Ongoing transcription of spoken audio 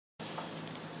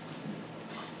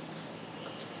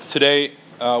Today,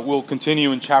 we'll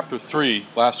continue in chapter 3.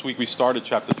 Last week we started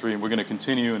chapter 3, and we're going to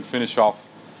continue and finish off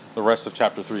the rest of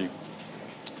chapter 3.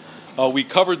 We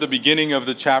covered the beginning of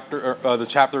the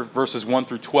chapter verses 1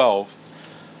 through 12.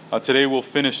 Today we'll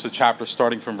finish the chapter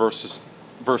starting from verse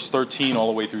 13 all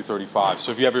the way through 35.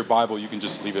 So if you have your Bible, you can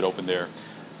just leave it open there.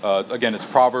 Again, it's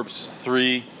Proverbs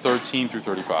 3, 13 through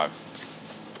 35.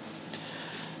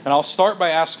 And I'll start by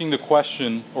asking the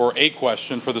question, or a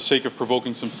question, for the sake of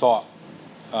provoking some thought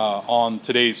on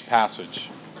today's passage.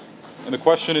 And the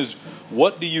question is,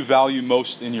 what do you value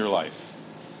most in your life?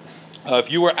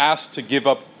 If you were asked to give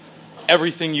up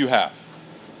everything you have,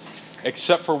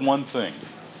 except for one thing,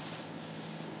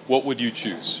 what would you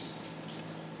choose?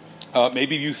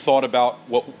 Maybe you thought about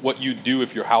what you'd do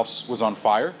if your house was on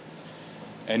fire,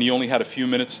 and you only had a few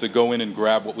minutes to go in and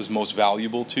grab what was most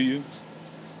valuable to you.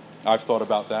 I've thought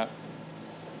about that.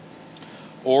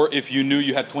 Or if you knew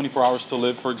you had 24 hours to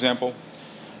live, for example,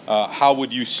 how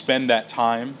would you spend that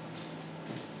time?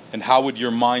 And how would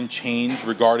your mind change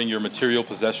regarding your material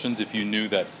possessions if you knew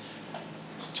that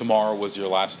tomorrow was your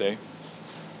last day?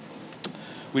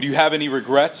 Would you have any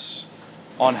regrets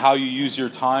on how you use your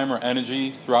time or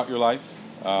energy throughout your life?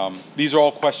 These are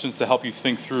all questions to help you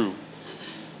think through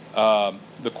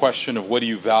the question of what do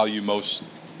you value most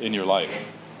in your life.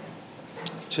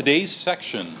 Today's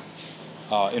section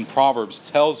in Proverbs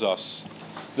tells us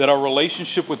that our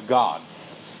relationship with God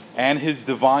and His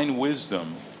divine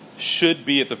wisdom should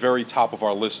be at the very top of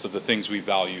our list of the things we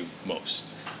value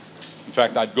most. In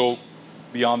fact, I'd go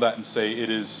beyond that and say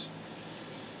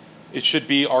it should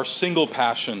be our single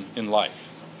passion in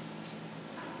life.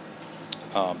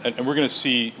 And we're going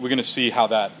to see how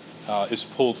that is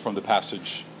pulled from the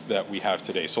passage that we have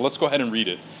today. So let's go ahead and read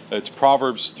it. It's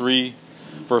Proverbs 3,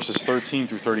 verses 13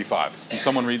 through 35. Can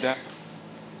someone read that?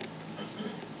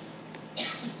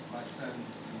 My son,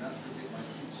 do not forget my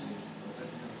teaching, but let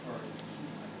your heart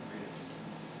keep my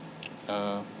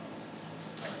commands.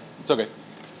 It's okay.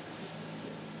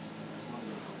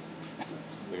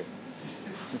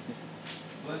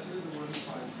 Blessed is the one who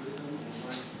finds wisdom and the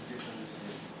one who gets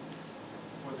understanding.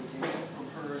 For the gain from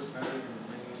her is better than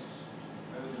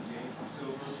gain from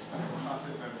silver, and the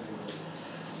profit better than gold.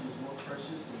 She is more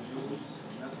precious than jewels,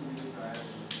 and nothing we desire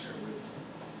to share with her.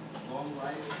 Long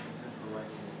life is in her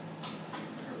right hand.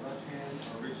 In her left hand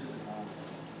are riches and honor.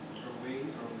 Her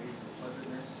ways are ways of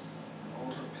pleasantness, and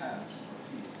all her paths are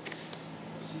peace.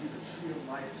 She is a tree of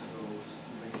life to those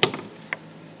who make it.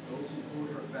 Those who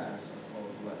hold her fast are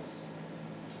called blessed.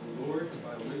 The Lord,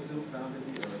 by wisdom, founded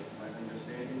the earth. By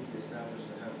understanding, He established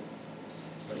the heavens.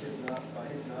 By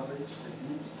His knowledge, the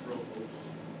deeps broke open,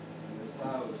 and the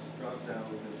clouds dropped down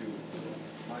with the dew.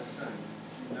 My son,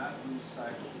 do not lose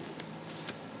sight of these.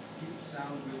 Keep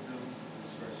sound wisdom and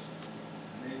discretion,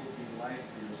 and they will be life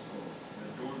for your soul,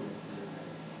 and adornment for your neck.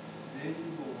 Then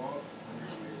you will walk on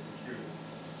your way securely,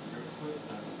 and your foot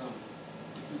not stumble.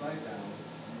 If you lie down,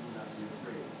 you will not be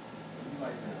afraid. When you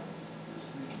lie down, your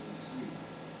sleep will be sweet.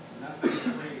 Do not be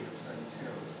afraid of sudden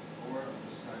terror, or of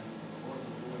the sun, or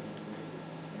the Lord will make it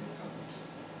in your compass.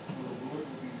 For the Lord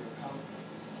will be your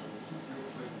confidence, and will keep your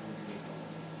foot from being caught.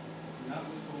 Do not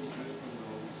withhold good from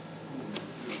those to whom it is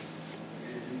due.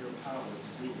 It is in your power to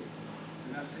do it. Do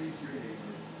not say to your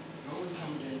neighbor, go and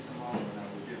come again tomorrow, and I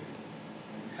will give it,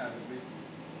 and you have it with you.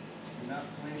 Do not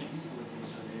plan evil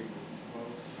against your neighbor who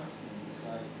dwells trustingly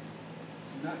beside you.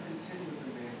 Do not contend with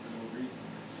a man for no reason,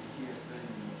 if he has done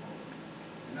you no harm.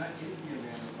 Do not envy a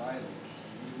man of violence,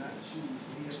 and do not choose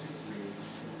any of his ways,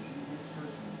 for the devious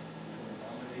person is an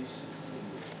abomination to the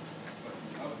Lord, but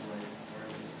the upright are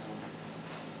in his countenance.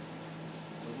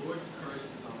 The Lord's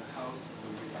curse is on the house of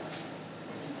the wicked,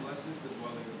 but He blesses the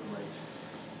dwelling of the righteous.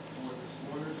 For the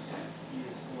scorners He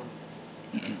is scornful,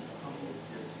 and the humble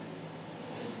gives him.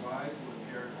 The wise will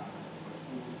inherit honor, but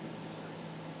fools get disgrace.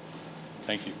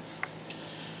 Thank you.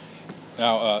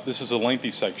 Now, this is a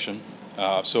lengthy section,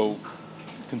 so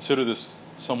consider this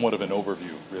somewhat of an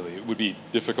overview, really. It would be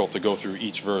difficult to go through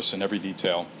each verse in every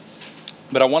detail.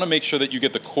 But I want to make sure that you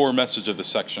get the core message of the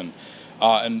section.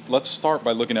 And let's start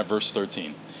by looking at verse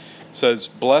 13. It says,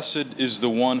 "Blessed is the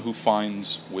one who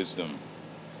finds wisdom."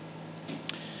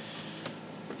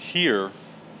 Here,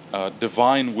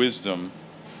 divine wisdom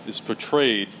is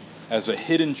portrayed as a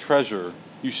hidden treasure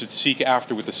you should seek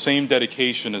after with the same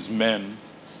dedication as men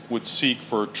would seek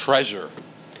for treasure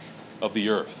of the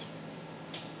earth.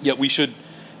 Yet we should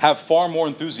have far more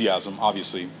enthusiasm,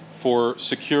 obviously, for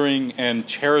securing and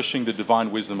cherishing the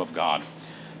divine wisdom of God.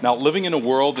 Now, living in a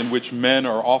world in which men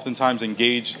are oftentimes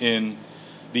engaged in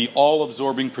the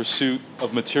all-absorbing pursuit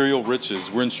of material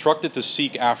riches, we're instructed to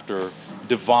seek after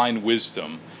divine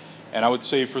wisdom And I would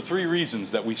say for three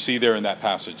reasons that we see there in that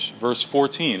passage. Verse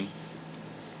 14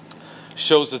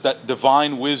 shows us that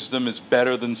divine wisdom is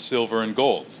better than silver and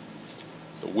gold.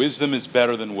 So wisdom is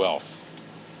better than wealth.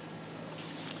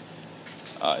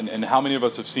 And how many of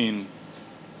us have seen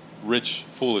rich,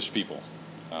 foolish people?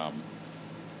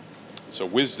 So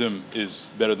wisdom is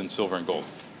better than silver and gold.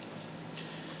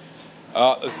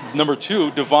 Number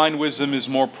two, divine wisdom is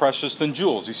more precious than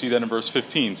jewels. You see that in verse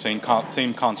 15, same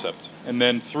concept. And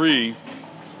then three,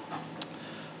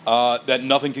 that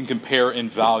nothing can compare in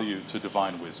value to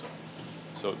divine wisdom.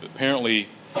 So apparently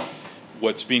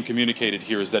what's being communicated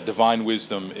here is that divine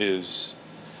wisdom is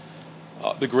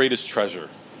the greatest treasure.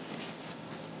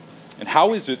 And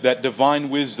how is it that divine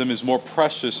wisdom is more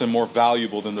precious and more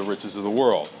valuable than the riches of the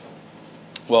world?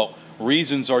 Well,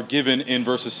 reasons are given in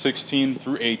verses 16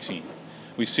 through 18.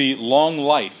 We see long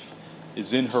life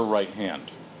is in her right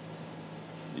hand.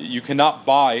 You cannot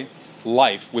buy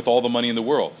life with all the money in the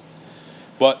world.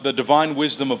 But the divine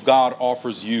wisdom of God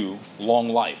offers you long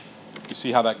life. You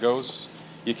see how that goes?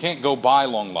 You can't go buy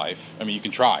long life. I mean, you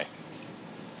can try.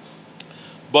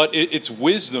 But it's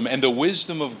wisdom and the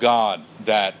wisdom of God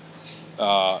that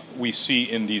we see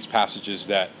in these passages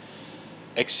that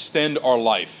extend our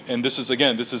life. And this is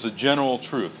a general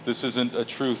truth. This isn't a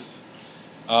truth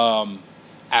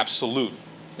absolute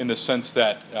in the sense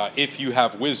that if you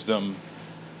have wisdom,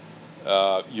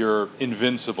 you're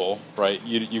invincible, right?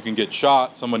 You can get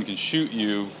shot, someone can shoot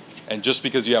you, and just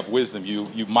because you have wisdom,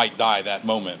 you might die that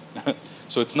moment.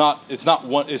 So it's not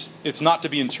to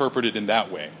be interpreted in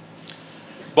that way.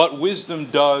 But wisdom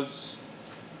does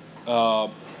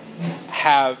have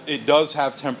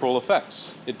temporal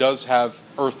effects. It does have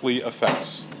earthly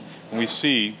effects. And we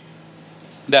see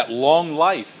that long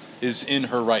life is in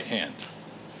her right hand.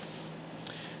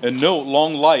 And note,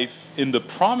 long life in the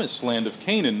promised land of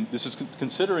Canaan, this is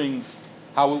considering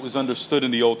how it was understood in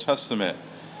the Old Testament.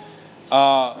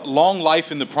 Long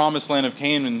life in the promised land of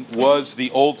Canaan was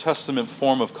the Old Testament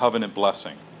form of covenant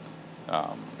blessing.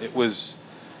 It was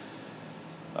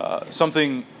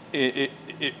something.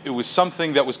 It was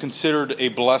something that was considered a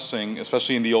blessing,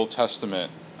 especially in the Old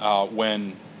Testament,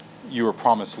 when you were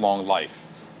promised long life.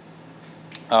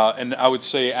 And I would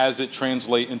say, as it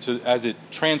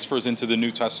transfers into the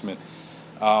New Testament,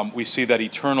 we see that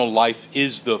eternal life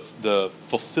is the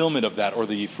fulfillment of that, or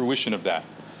the fruition of that.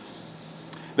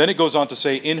 Then it goes on to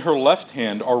say, in her left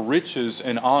hand are riches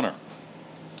and honor.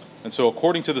 And so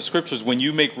according to the scriptures, when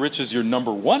you make riches your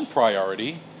number one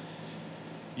priority,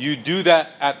 you do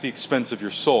that at the expense of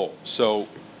your soul. So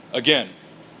again,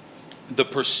 the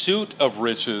pursuit of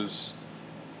riches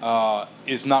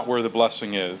is not where the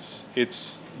blessing is.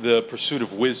 It's the pursuit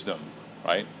of wisdom,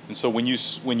 right? And so when you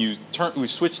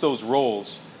switch those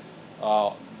roles,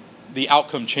 the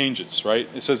outcome changes, right?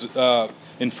 It says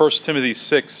in 1 Timothy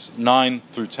 6, 9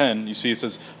 through 10, you see it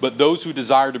says, but those who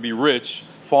desire to be rich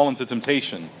fall into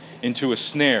temptation, into a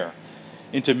snare,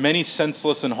 into many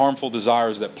senseless and harmful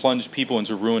desires that plunge people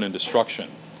into ruin and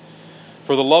destruction.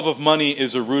 For the love of money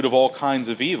is a root of all kinds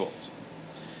of evils.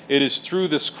 It is through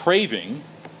this craving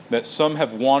that some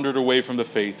have wandered away from the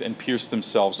faith and pierced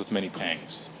themselves with many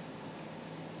pangs.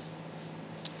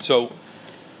 So,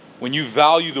 when you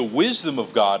value the wisdom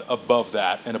of God above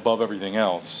that and above everything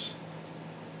else,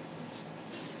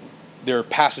 there are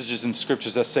passages in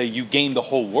scriptures that say you gain the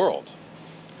whole world.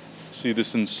 See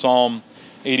this in Psalm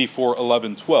 84,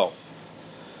 11, 12.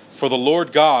 For the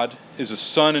Lord God is a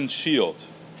sun and shield.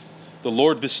 The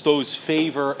Lord bestows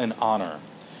favor and honor.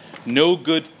 No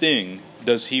good thing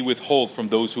does he withhold from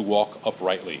those who walk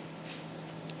uprightly.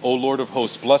 O Lord of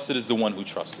hosts, blessed is the one who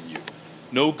trusts in you.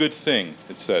 No good thing,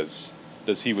 it says,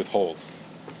 does he withhold.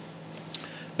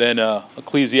 Then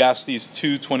Ecclesiastes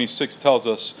 2:26 tells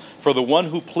us, for the one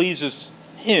who pleases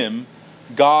him,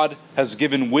 God has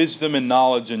given wisdom and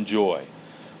knowledge and joy.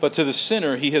 But to the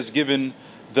sinner, he has given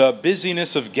the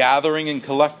busyness of gathering and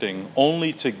collecting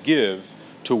only to give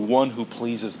to one who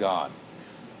pleases God.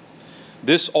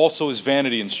 This also is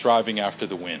vanity and striving after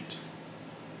the wind.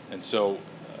 And so,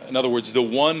 in other words, the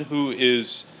one who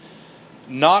is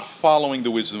not following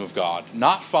the wisdom of God,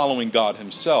 not following God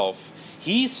himself,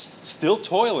 he's still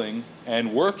toiling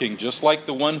and working just like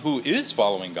the one who is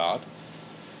following God,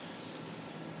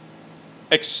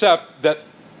 except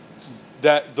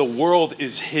that the world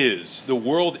is his. The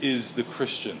world is the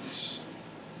Christians.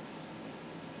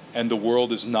 And the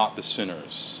world is not the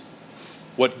sinners.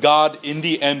 What God in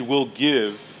the end will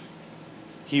give,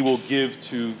 he will give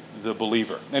to the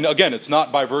believer. And again, it's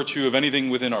not by virtue of anything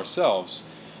within ourselves.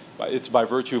 It's by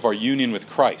virtue of our union with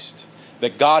Christ.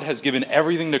 That God has given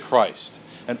everything to Christ.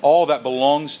 And all that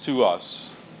belongs to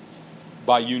us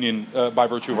by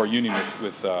virtue of our union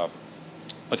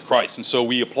with Christ. And so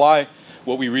we apply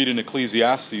what we read in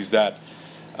Ecclesiastes, that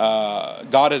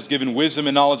God has given wisdom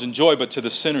and knowledge and joy, but to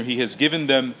the sinner he has given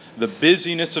them the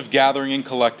busyness of gathering and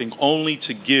collecting, only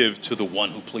to give to the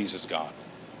one who pleases God.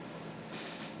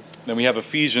 Then we have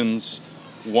Ephesians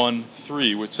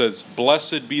 1:3, which says,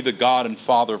 "Blessed be the God and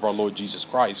Father of our Lord Jesus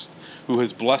Christ, who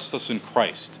has blessed us in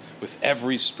Christ with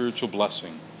every spiritual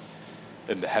blessing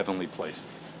in the heavenly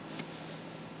places."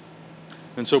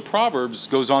 And so Proverbs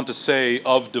goes on to say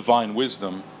of divine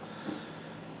wisdom,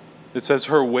 it says,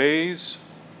 "Her ways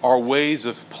are ways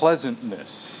of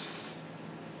pleasantness,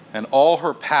 and all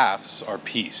her paths are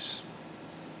peace."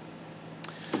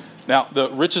 Now,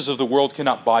 the riches of the world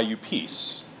cannot buy you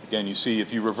peace. Again, you see,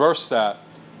 if you reverse that,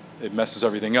 it messes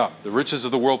everything up. The riches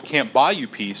of the world can't buy you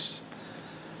peace,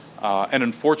 and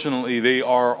unfortunately, they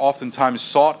are oftentimes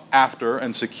sought after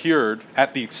and secured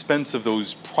at the expense of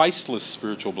those priceless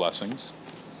spiritual blessings.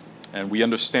 And we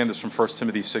understand this from 1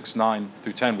 Timothy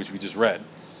 6:9-10, which we just read.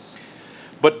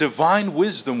 But divine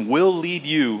wisdom will lead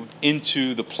you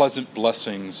into the pleasant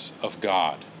blessings of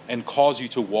God and cause you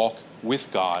to walk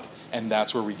with God, and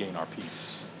that's where we gain our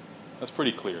peace. That's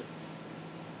pretty clear.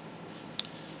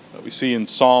 We see in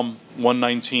Psalm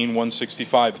 119,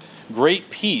 165, "Great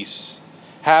peace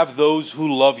have those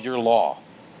who love your law.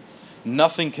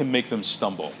 Nothing can make them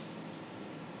stumble."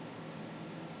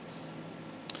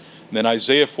 And then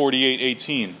Isaiah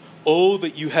 48:18, "Oh,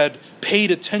 that you had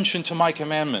paid attention to my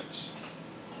commandments.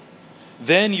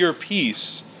 Then your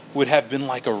peace would have been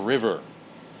like a river,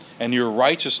 and your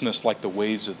righteousness like the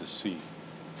waves of the sea."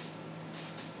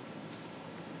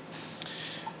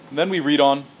 And then we read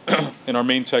on in our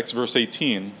main text, verse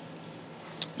 18,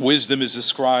 "Wisdom is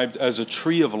described as a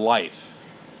tree of life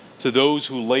to those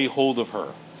who lay hold of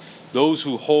her. Those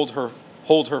who hold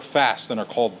her fast and are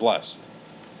called blessed."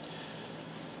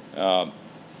 And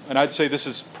I'd say this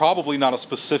is probably not a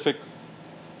specific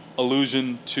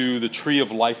allusion to the tree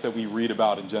of life that we read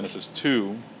about in Genesis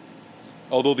 2,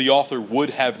 although the author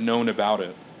would have known about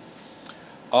it.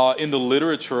 In the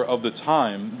literature of the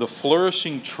time, the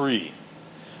flourishing tree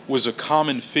was a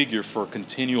common figure for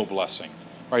continual blessing,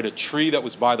 right? A tree that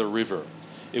was by the river.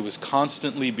 It was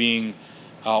constantly being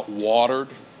watered,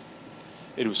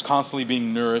 it was constantly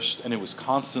being nourished, and it was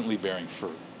constantly bearing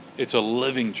fruit. It's a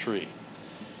living tree.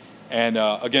 And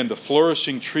again, the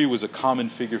flourishing tree was a common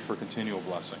figure for continual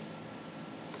blessing.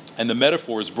 And the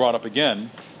metaphor is brought up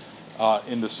again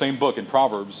in the same book, in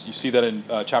Proverbs. You see that in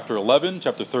chapter 11,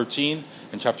 chapter 13,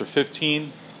 and chapter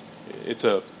 15. It's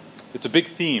a big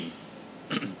theme.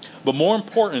 But more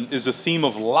important is the theme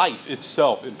of life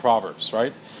itself in Proverbs,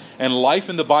 right? And life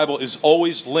in the Bible is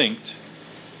always linked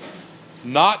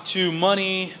not to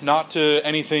money, not to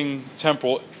anything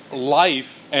temporal.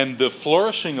 Life and the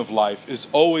flourishing of life is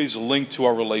always linked to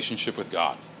our relationship with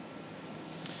God.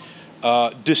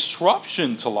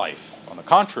 Disruption to life, on the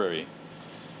contrary,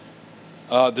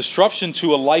 disruption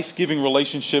to a life-giving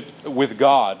relationship with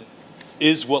God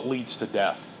is what leads to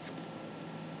death.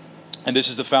 And this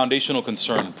is the foundational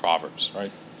concern in Proverbs,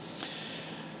 right?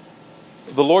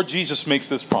 The Lord Jesus makes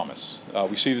this promise.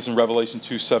 We see this in Revelation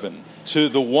 2:7. "To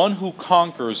the one who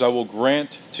conquers, I will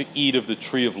grant to eat of the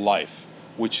tree of life,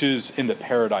 which is in the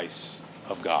paradise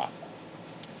of God."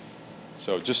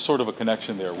 So just sort of a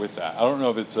connection there with that. I don't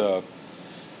know if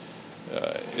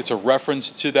it's a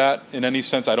reference to that in any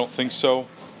sense. I don't think so.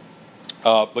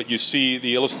 But you see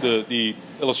the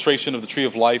illustration of the tree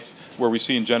of life where we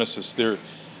see in Genesis there.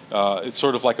 It's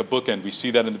sort of like a bookend. We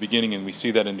see that in the beginning and we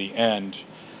see that in the end.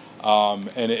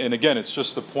 And again, it's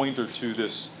just a pointer to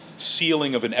this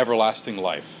sealing of an everlasting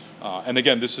life. And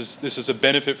again, this is a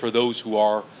benefit for those who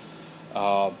are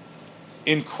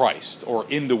in Christ or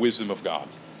in the wisdom of God.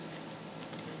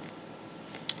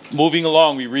 Moving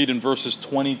along, we read in verses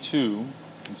 22,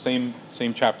 the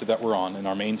same chapter that we're on in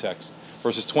our main text,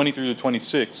 verses 23 to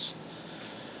 26,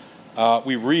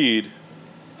 we read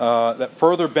that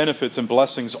further benefits and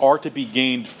blessings are to be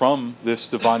gained from this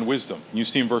divine wisdom. You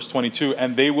see in verse 22,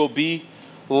 "And they will be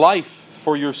life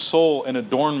for your soul and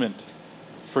adornment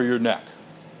for your neck."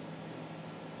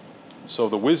 So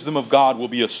the wisdom of God will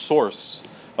be a source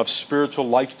of spiritual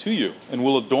life to you and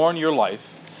will adorn your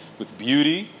life with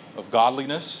beauty of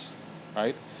godliness,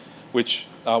 right? Which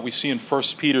we see in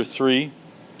 1 Peter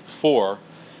 3:4,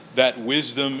 that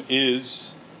wisdom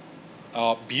is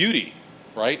beauty,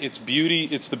 right? It's beauty.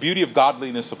 It's the beauty of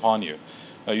godliness upon you.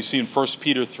 You see in 1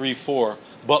 Peter 3:4,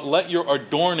 "But let your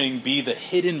adorning be the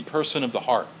hidden person of the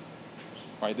heart."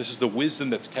 Right? This is the wisdom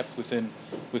that's kept within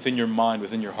your mind,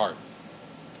 within your heart.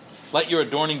 "Let your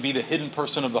adorning be the hidden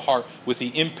person of the heart with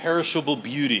the imperishable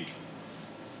beauty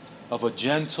of a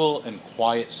gentle and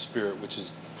quiet spirit,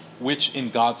 which in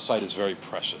God's sight is very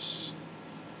precious.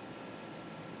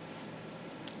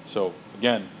 So,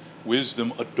 again,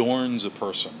 wisdom adorns a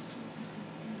person.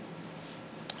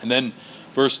 And then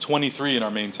verse 23 in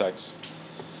our main text,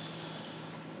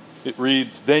 it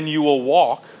reads, "Then you will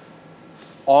walk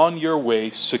on your way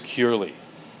securely,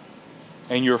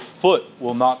 and your foot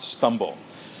will not stumble."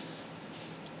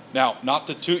 Now, not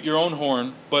to toot your own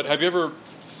horn, but have you ever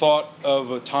thought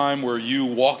of a time where you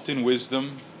walked in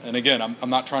wisdom? And again, I'm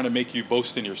not trying to make you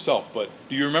boast in yourself, but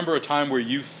do you remember a time where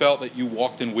you felt that you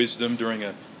walked in wisdom during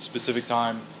a specific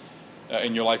time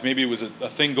in your life? Maybe it was a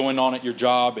thing going on at your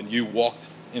job and you walked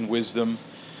in wisdom.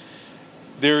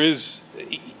 There is,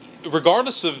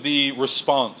 regardless of the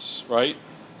response, right?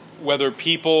 Whether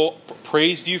people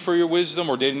praised you for your wisdom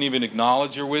or didn't even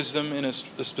acknowledge your wisdom in a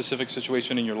specific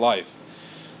situation in your life,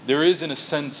 there is, in a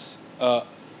sense of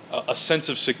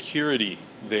security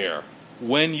there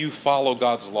when you follow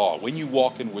God's law, when you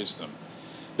walk in wisdom.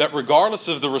 That regardless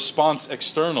of the response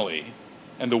externally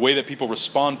and the way that people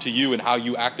respond to you and how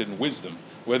you acted in wisdom,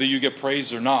 whether you get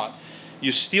praised or not,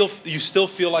 you still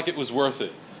feel like it was worth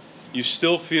it. You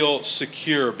still feel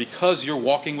secure because you're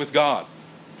walking with God.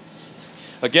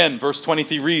 Again, verse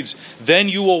 23 reads, "Then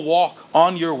you will walk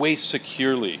on your way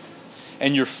securely,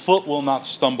 and your foot will not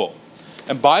stumble."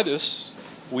 And by this,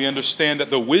 we understand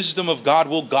that the wisdom of God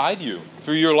will guide you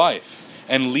through your life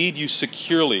and lead you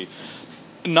securely,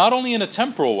 not only in a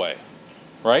temporal way,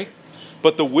 right?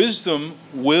 But the wisdom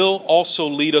will also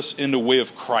lead us in the way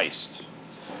of Christ,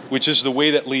 which is the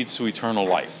way that leads to eternal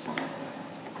life.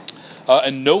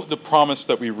 And note the promise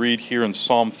that we read here in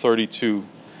Psalm 32,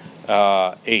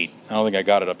 8. I don't think I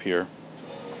got it up here.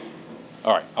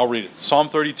 All right, I'll read it. Psalm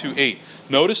 32, 8.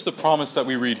 Notice the promise that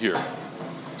we read here.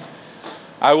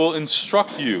 "I will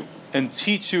instruct you and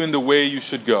teach you in the way you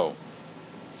should go.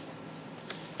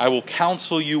 I will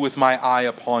counsel you with my eye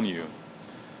upon you.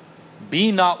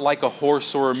 Be not like a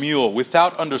horse or a mule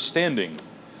without understanding,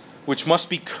 which must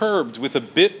be curbed with a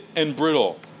bit and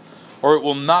bridle, or it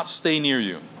will not stay near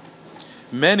you.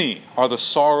 Many are the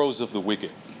sorrows of the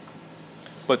wicked,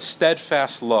 but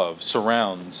steadfast love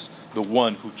surrounds the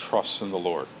one who trusts in the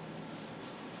Lord."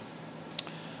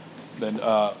 Then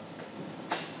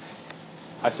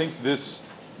I think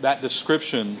that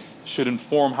description should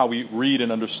inform how we read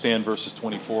and understand verses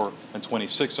 24 and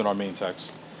 26 in our main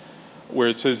text, where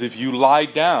it says, "If you lie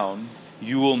down,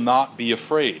 you will not be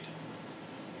afraid.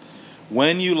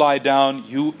 When you lie down,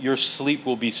 your sleep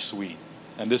will be sweet."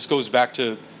 And this goes back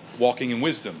to walking in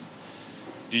wisdom.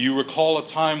 Do you recall a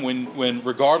time when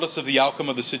regardless of the outcome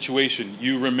of the situation,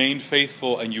 you remained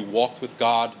faithful and you walked with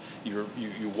God, you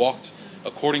walked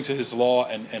according to His law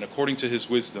and according to His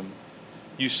wisdom,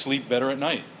 you sleep better at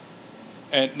night?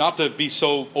 And not to be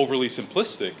so overly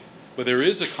simplistic, but there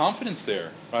is a confidence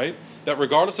there, right? That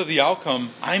regardless of the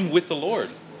outcome, I'm with the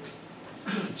Lord.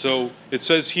 So it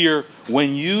says here,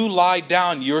 when you lie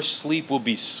down, your sleep will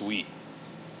be sweet.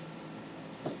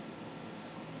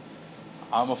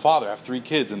 I'm a father. I have 3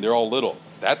 kids, and they're all little.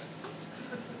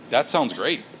 That sounds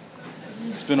great.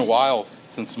 It's been a while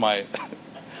since my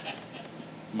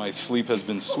sleep has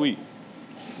been sweet.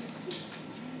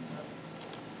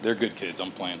 They're good kids.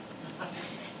 I'm playing.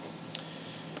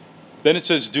 Then it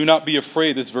says, "Do not be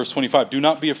afraid." This is verse 25. "Do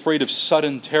not be afraid of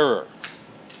sudden terror,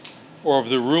 or of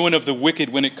the ruin of the wicked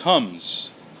when it comes.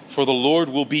 For the Lord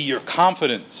will be your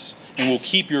confidence and will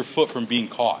keep your foot from being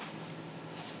caught."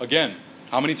 Again,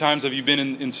 how many times have you been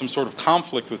in some sort of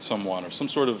conflict with someone or some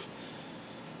sort of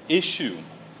issue?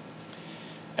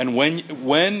 And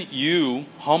when you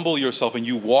humble yourself and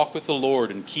you walk with the Lord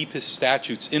and keep His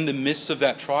statutes in the midst of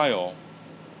that trial,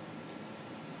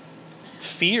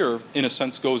 fear, in a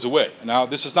sense, goes away. Now,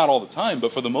 this is not all the time,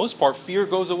 but for the most part, fear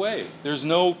goes away. There's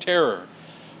no terror.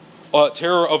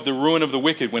 Terror of the ruin of the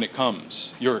wicked when it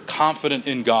comes. You're confident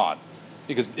in God,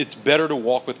 because it's better to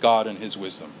walk with God and His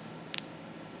wisdom.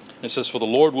 It says, "For the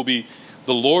Lord will be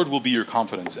your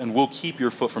confidence and will keep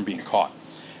your foot from being caught."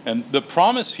 And the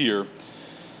promise here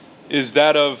is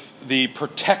that of the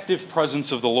protective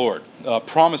presence of the Lord. A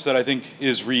promise that I think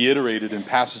is reiterated in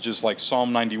passages like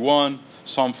Psalm 91,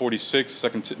 Psalm 46,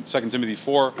 2 Timothy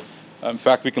 4. In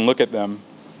fact, we can look at them.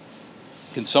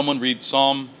 Can someone read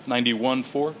Psalm 91,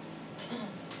 4?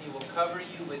 "He will cover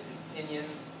you with His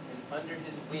pinions, and under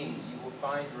His wings you will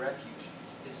find refuge.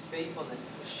 His faithfulness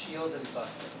is a shield and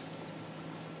buckler."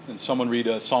 And someone read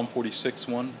Psalm 46,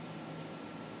 1.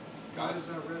 "God is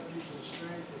our refuge and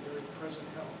strength, a very present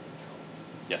help in trouble."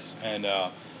 Yes, and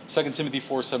 2 Timothy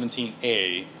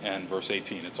 4:17a and verse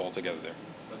 18. It's all together there.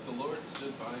 "But the Lord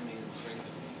stood by me and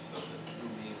strengthened me, so that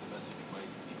through me the message might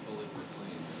be fully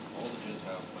proclaimed, and all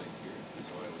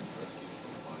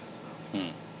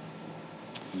And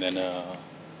then,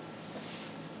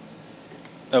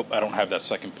 I don't have that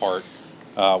second part,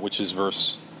 which is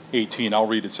verse 18. I'll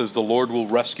read it. It says, "The Lord will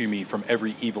rescue me from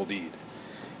every evil deed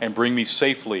and bring me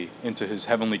safely into his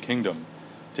heavenly kingdom.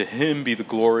 To him be the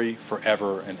glory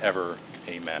forever and ever.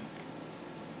 Amen."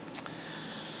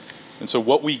 And so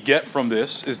what we get from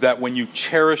this is that when you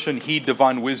cherish and heed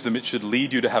divine wisdom, it should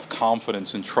lead you to have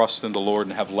confidence and trust in the Lord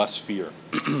and have less fear,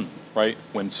 right?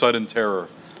 When sudden terror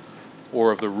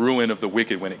or of the ruin of the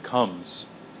wicked, when it comes.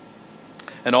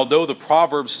 And although the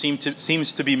Proverbs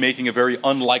seems to be making a very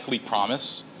unlikely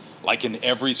promise, like in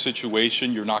every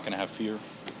situation, you're not going to have fear.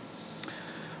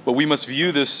 But we must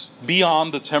view this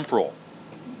beyond the temporal.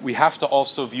 We have to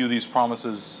also view these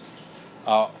promises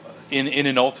in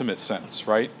an ultimate sense,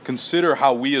 right? Consider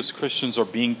how we as Christians are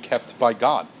being kept by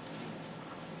God.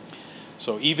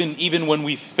 So even when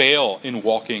we fail in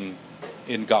walking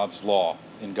in God's law,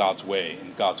 in God's way,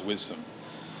 in God's wisdom,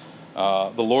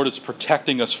 the Lord is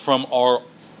protecting us from our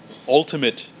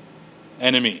ultimate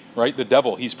enemy, right? The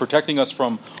devil. He's protecting us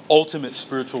from ultimate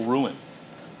spiritual ruin.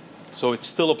 So it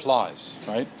still applies,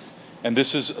 right? And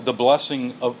this is the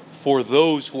blessing for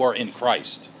those who are in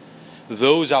Christ.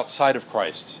 Those outside of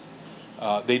Christ,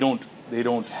 they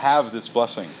don't have this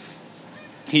blessing.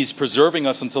 He's preserving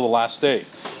us until the last day.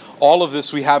 All of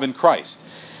this we have in Christ.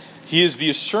 He is the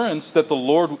assurance that the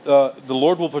Lord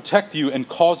will protect you and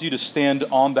cause you to stand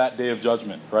on that day of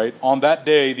judgment, right? On that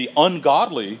day, the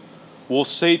ungodly will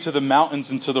say to the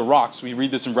mountains and to the rocks. We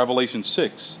read this in Revelation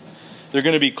 6. They're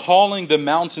going to be calling the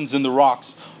mountains and the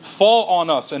rocks, "Fall on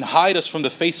us and hide us from the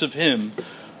face of him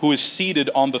who is seated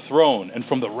on the throne and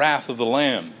from the wrath of the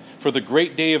Lamb. For the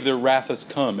great day of their wrath has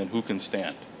come, and who can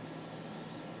stand?"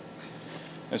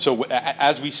 And so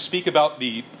as we speak about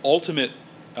the ultimate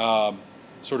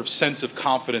sort of sense of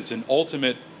confidence and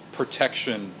ultimate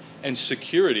protection and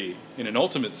security in an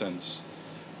ultimate sense,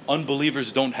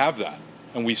 unbelievers don't have that.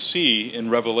 And we see in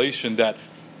Revelation that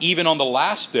even on the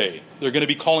last day, they're going to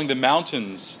be calling the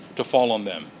mountains to fall on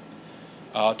them,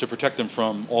 to protect them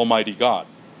from Almighty God.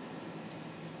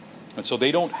 And so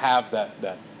they don't have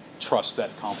that trust,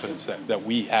 that confidence that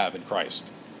we have in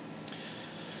Christ.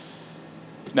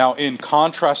 Now, in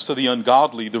contrast to the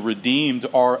ungodly, the redeemed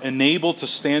are enabled to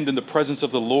stand in the presence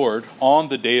of the Lord on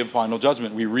the day of final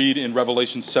judgment. We read in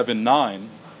Revelation 7:9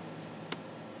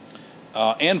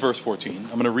 and verse 14.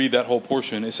 I'm going to read that whole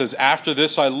portion. It says, "After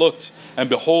this I looked, and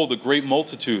behold, a great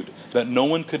multitude that no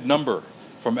one could number,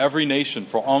 from every nation,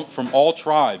 from all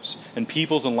tribes and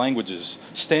peoples and languages,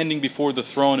 standing before the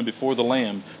throne and before the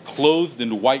Lamb, clothed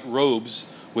in white robes,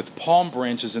 with palm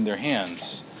branches in their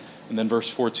hands." And then verse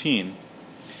 14,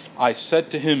 "I said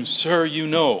to him, 'Sir, you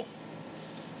know.'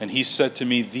 And he said to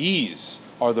me, 'These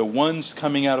are the ones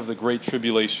coming out of the great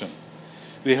tribulation.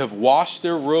 They have washed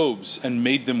their robes and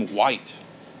made them white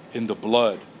in the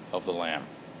blood of the Lamb.'"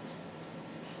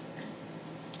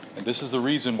 And this is the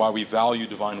reason why we value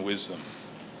divine wisdom.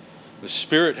 The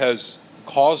Spirit has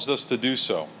caused us to do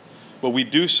so, but we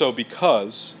do so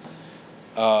because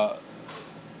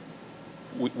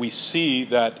we see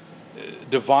that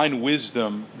divine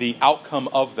wisdom, the outcome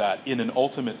of that in an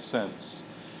ultimate sense,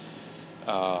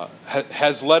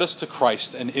 has led us to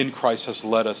Christ, and in Christ has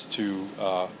led us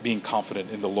to being confident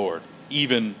in the Lord,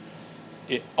 even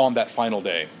on that final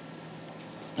day.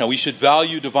 Now, we should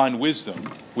value divine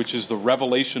wisdom, which is the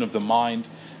revelation of the mind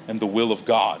and the will of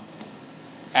God,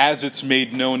 as it's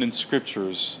made known in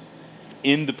Scriptures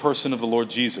in the person of the Lord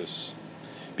Jesus,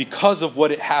 because of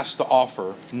what it has to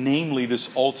offer, namely this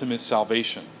ultimate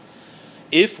salvation.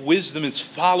 If wisdom is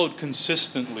followed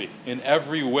consistently in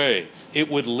every way, it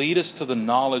would lead us to the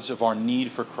knowledge of our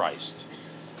need for Christ.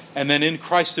 And then in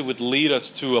Christ, it would lead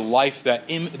us to a life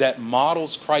that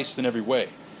models Christ in every way.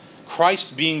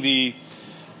 Christ being the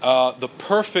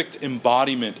perfect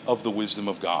embodiment of the wisdom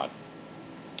of God.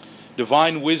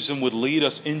 Divine wisdom would lead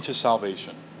us into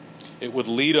salvation. It would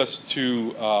lead us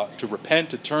to repent,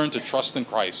 to turn, to trust in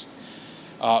Christ,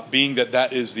 being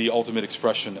that is the ultimate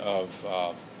expression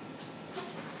of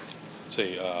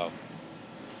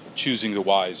choosing the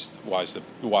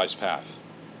wise path.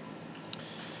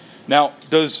 Now,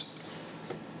 does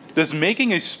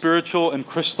making a spiritual and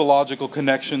Christological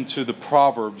connection to the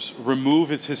Proverbs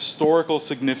remove its historical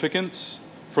significance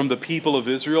from the people of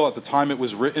Israel at the time it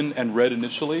was written and read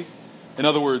initially? In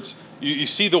other words, you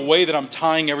see the way that I'm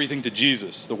tying everything to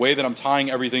Jesus, the way that I'm tying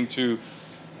everything to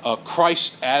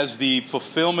Christ as the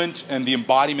fulfillment and the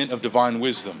embodiment of divine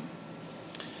wisdom.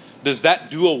 Does that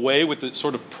do away with the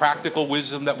sort of practical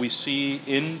wisdom that we see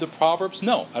in the Proverbs?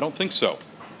 No, I don't think so.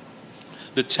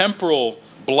 The temporal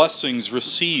blessings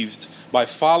received by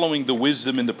following the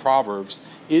wisdom in the Proverbs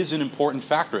is an important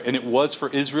factor. And it was for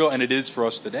Israel, and it is for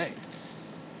us today.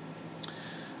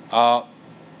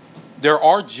 There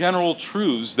are general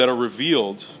truths that are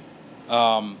revealed,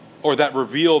 or that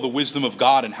reveal the wisdom of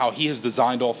God and how He has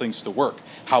designed all things to work.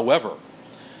 However,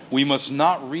 we must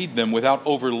not read them without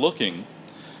overlooking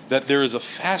that there is a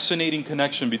fascinating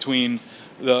connection between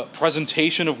the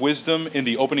presentation of wisdom in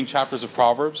the opening chapters of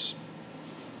Proverbs,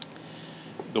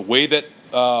 the way that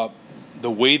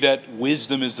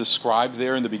wisdom is described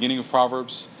there in the beginning of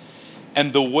Proverbs,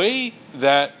 and the way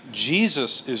that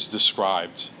Jesus is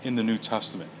described in the New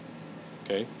Testament.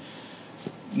 Okay?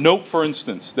 Note, for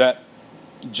instance, that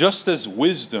just as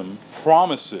wisdom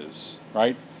promises,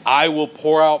 right, I will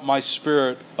pour out my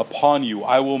Spirit upon you,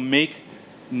 I will make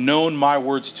known my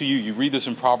words to you. You read this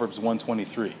in Proverbs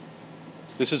 1:23.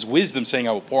 This is wisdom saying,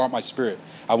 I will pour out my Spirit.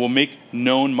 I will make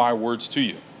known my words to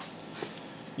you.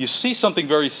 You see something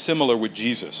very similar with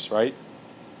Jesus, right?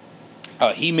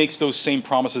 He makes those same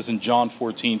promises in John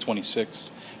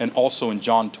 14:26 and also in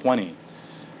John 20,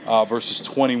 verses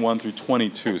 21 through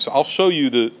 22. So I'll show you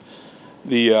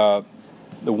the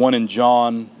one in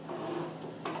John.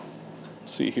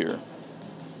 Let's see here.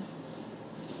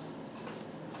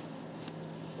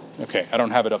 Okay, I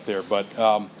don't have it up there, but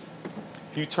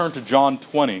if you turn to John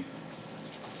 20,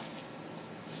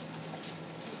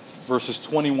 verses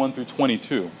 21 through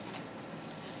 22.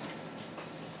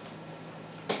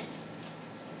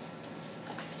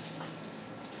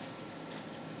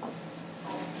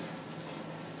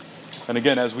 And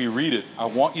again, as we read it, I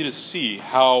want you to see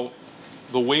how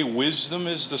the way wisdom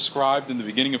is described in the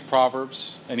beginning of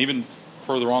Proverbs, and even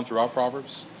further on throughout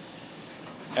Proverbs,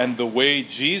 and the way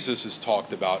Jesus is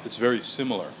talked about, it's very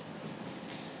similar.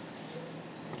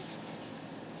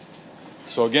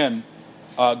 So again,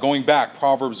 going back,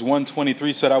 Proverbs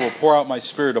 1:23 said, I will pour out my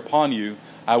Spirit upon you,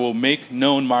 I will make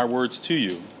known my words to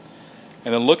you.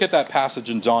 And then look at that passage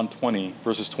in John 20,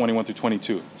 verses 21 through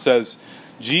 22. It says,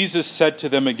 Jesus said to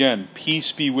them again,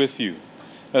 peace be with you.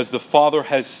 As the Father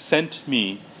has sent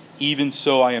me, even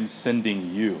so I am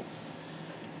sending you.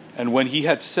 And when he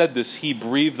had said this, he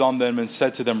breathed on them and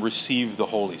said to them, receive the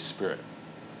Holy Spirit.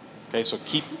 Okay, so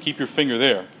keep your finger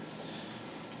there.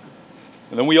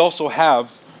 And then we also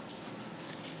have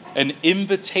an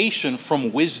invitation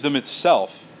from wisdom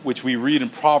itself, which we read in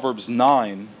Proverbs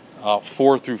 9,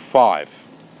 4 through 5.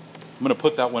 I'm going to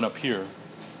put that one up here.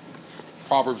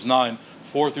 Proverbs 9,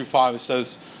 4 through 5, it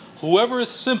says, whoever is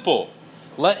simple,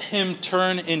 let him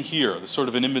turn and hear. This sort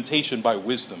of an invitation by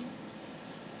wisdom.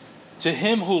 To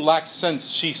him who lacks sense,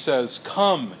 she says,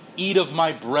 come, eat of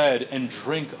my bread and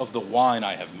drink of the wine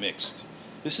I have mixed.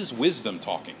 This is wisdom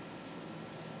talking.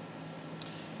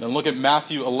 Then look at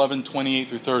Matthew 11, 28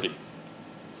 through 30.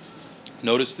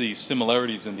 Notice the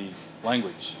similarities in the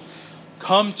language.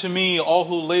 Come to me, all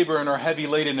who labor and are heavy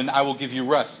laden, and I will give you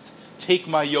rest. Take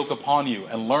my yoke upon you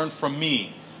and learn from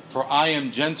me, for I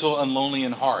am gentle and lowly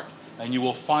in heart, and you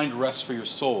will find rest for your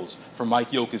souls, for my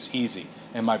yoke is easy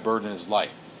and my burden is light.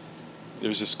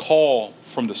 There's this call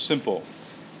from the simple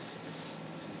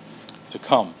to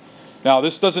come. Now,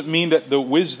 this doesn't mean that the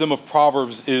wisdom of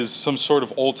Proverbs is some sort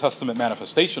of Old Testament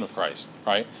manifestation of Christ,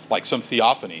 right? Like some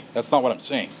theophany. That's not what I'm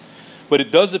saying. But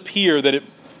it does appear that it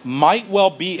might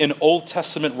well be an Old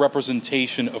Testament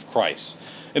representation of Christ.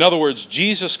 In other words,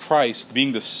 Jesus Christ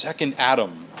being the second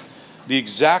Adam, the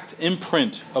exact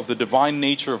imprint of the divine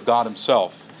nature of God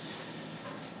himself,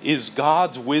 is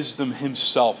God's wisdom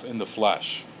himself in the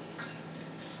flesh.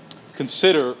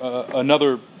 Consider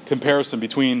another comparison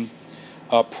between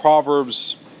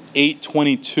Proverbs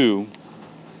 8:22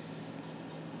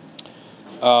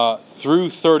 through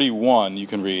 31, you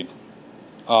can read.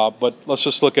 But let's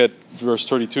just look at verse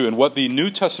 32 and what the New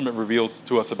Testament reveals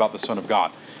to us about the Son of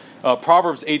God.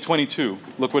 Proverbs 8:22,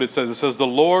 look what it says. It says, the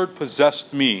Lord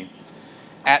possessed me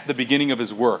at the beginning of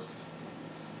his work,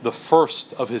 the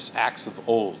first of his acts of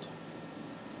old.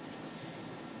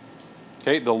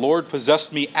 Okay, the Lord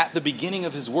possessed me at the beginning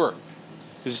of his work.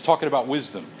 This is talking about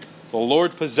wisdom. The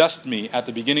Lord possessed me at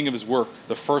the beginning of his work,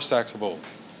 the first acts of old.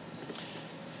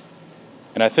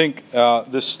 And I think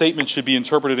this statement should be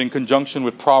interpreted in conjunction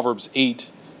with Proverbs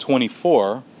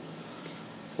 8:24,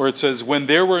 where it says, when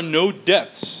there were no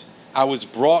depths, I was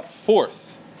brought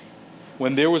forth,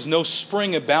 when there was no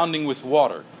spring abounding with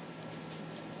water.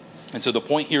 And so the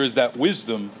point here is that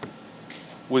wisdom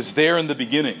was there in the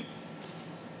beginning.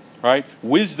 Right?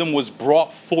 Wisdom was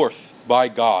brought forth by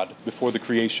God before the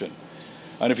creation.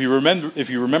 And if you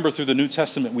remember through the New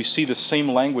Testament, we see the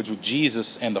same language with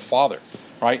Jesus and the Father.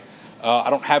 Right? I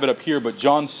don't have it up here, but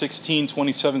John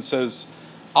 16:27 says,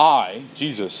 I,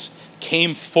 Jesus,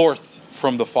 came forth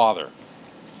from the Father.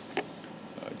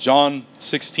 John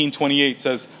 16:28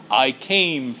 says, I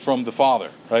came from the Father,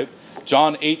 right?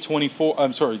 John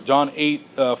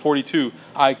 8:42,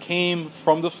 I came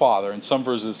from the Father. And some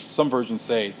versions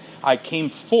say, I came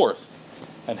forth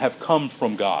and have come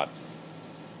from God.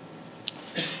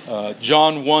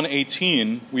 John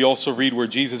 1:18, we also read where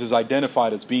Jesus is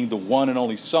identified as being the one and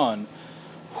only Son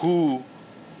who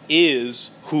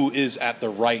is at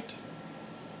the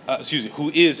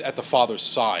Father's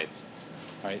side,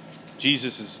 right?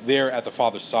 Jesus is there at the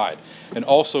Father's side. And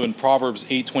also in Proverbs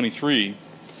 8:23,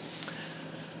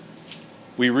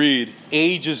 we read,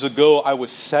 ages ago I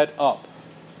was set up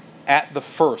at the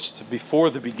first, before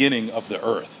the beginning of the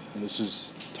earth. And this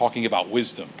is talking about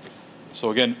wisdom. So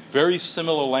again, very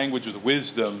similar language with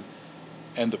wisdom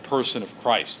and the person of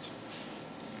Christ.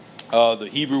 The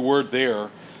Hebrew word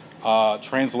there,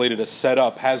 translated as set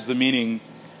up, has the meaning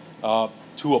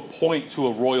to appoint to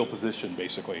a royal position,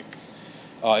 basically.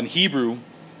 In Hebrew,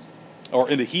 or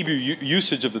in the Hebrew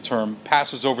usage of the term,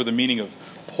 passes over the meaning of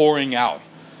pouring out,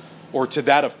 or to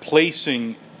that of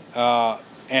placing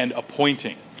and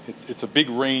appointing. It's a big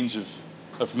range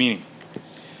of meaning.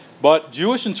 But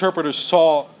Jewish interpreters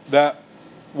saw that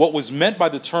what was meant by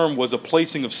the term was a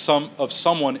placing of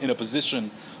someone in a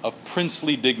position of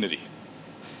princely dignity.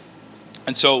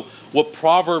 And so what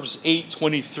Proverbs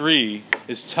 8:23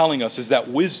 is telling us is that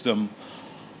wisdom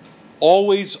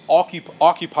always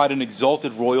occupied an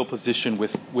exalted royal position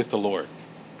with the Lord.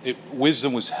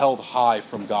 Wisdom was held high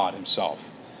from God himself.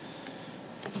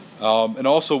 And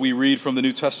also we read from the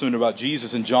New Testament about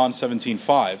Jesus in John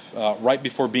 17:5, right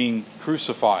before being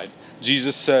crucified.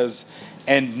 Jesus says,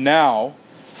 and now,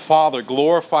 Father,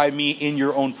 glorify me in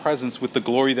your own presence with the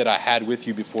glory that I had with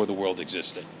you before the world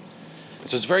existed.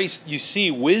 So it's you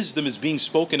see, wisdom is being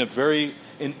spoken in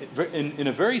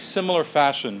a very similar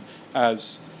fashion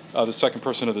as the second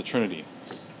person of the Trinity.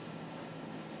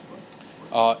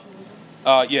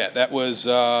 That was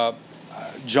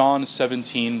John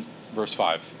 17, verse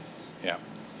 5. Yeah.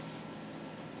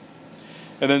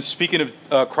 And then speaking of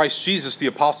Christ Jesus, the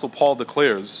Apostle Paul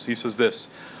declares, he says this,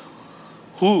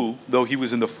 who, though he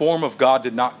was in the form of God,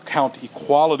 did not count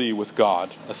equality with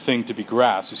God a thing to be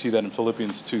grasped. You see that in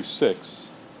Philippians 2:6.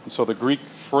 And so the Greek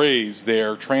phrase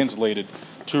there translated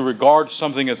to regard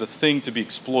something as a thing to be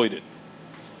exploited.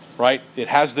 Right? It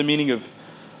has the meaning of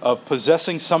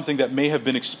possessing something that may have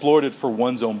been exploited for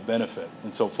one's own benefit.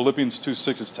 And so Philippians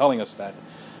 2:6 is telling us that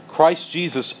Christ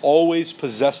Jesus always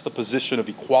possessed the position of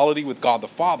equality with God the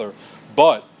Father,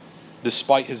 but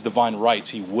despite his divine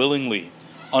rights, he willingly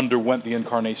underwent the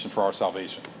incarnation for our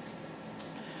salvation.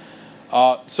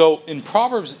 So in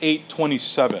Proverbs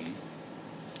 8:27,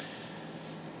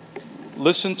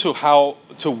 listen to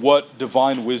what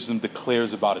divine wisdom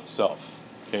declares about itself.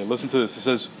 Okay, listen to this. It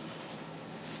says,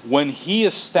 when he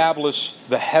established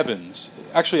the heavens,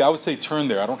 actually I would say turn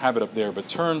there, I don't have it up there, but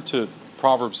turn to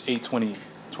Proverbs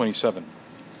 8:27.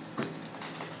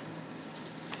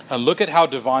 And look at how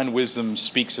divine wisdom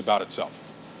speaks about itself.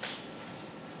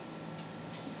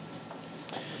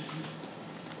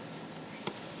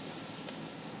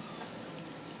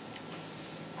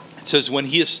 It says, when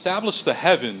he established the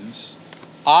heavens,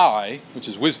 I, which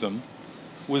is wisdom,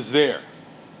 was there.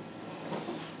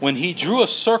 When he drew a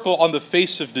circle on the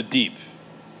face of the deep.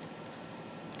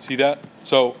 See that?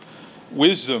 So,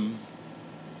 wisdom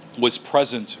was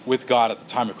present with God at the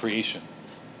time of creation,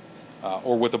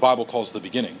 or what the Bible calls the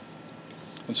beginning.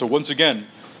 And so once again,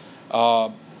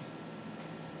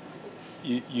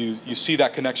 you see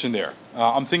that connection there.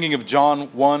 I'm thinking of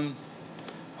John 1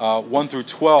 through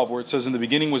 12, where it says, in the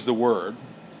beginning was the Word,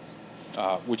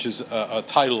 which is a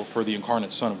title for the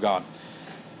incarnate Son of God.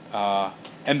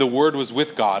 And the Word was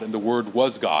with God, and the Word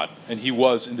was God, and he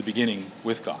was in the beginning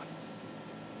with God.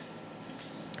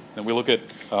 And we look at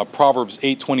Proverbs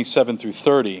 8:27 through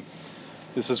 30.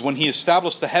 This says, when he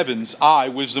established the heavens, I,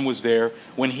 wisdom, was there.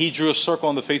 When he drew a circle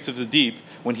on the face of the deep,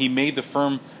 when he made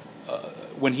firm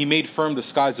the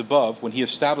skies above, when he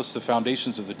established the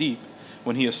foundations of the deep,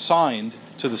 when he assigned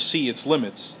to the sea its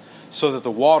limits, so that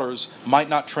the waters might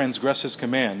not transgress his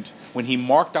command, when he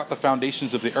marked out the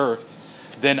foundations of the earth,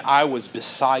 then I was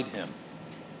beside him,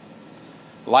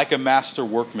 like a master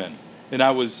workman, and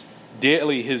I was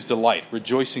daily his delight,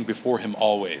 rejoicing before him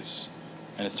always.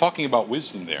 And it's talking about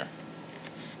wisdom there.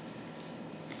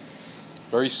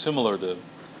 Very similar to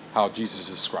how Jesus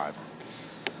is described.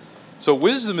 So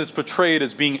wisdom is portrayed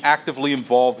as being actively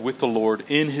involved with the Lord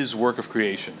in his work of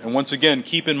creation. And once again,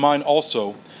 keep in mind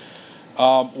also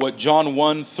what John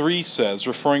 1:3 says,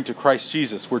 referring to Christ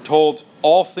Jesus. We're told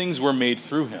all things were made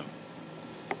through him.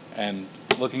 And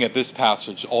looking at this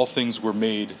passage, all things were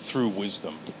made through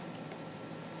wisdom.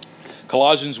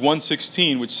 Colossians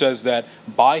 1:16, which says that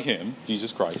by him,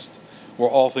 Jesus Christ, were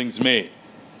all things made.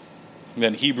 And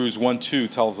then Hebrews 1:2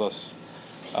 tells us,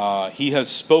 he has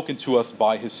spoken to us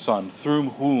by his Son, through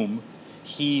whom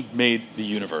he made the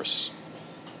universe.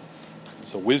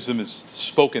 So wisdom is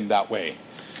spoken that way.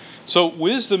 So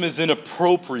wisdom is an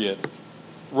appropriate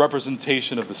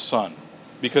representation of the Son,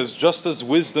 because just as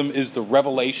wisdom is the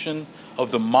revelation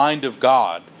of the mind of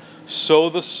God, so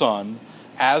the Son,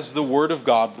 as the Word of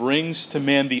God, brings to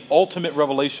man the ultimate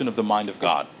revelation of the mind of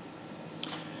God.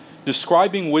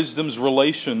 Describing wisdom's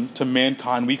relation to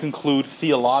mankind, we conclude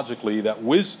theologically that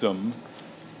wisdom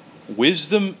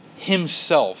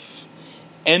himself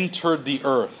entered the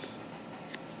earth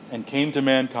and came to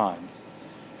mankind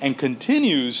and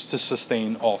continues to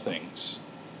sustain all things.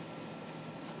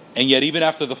 And yet, even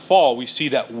after the fall, we see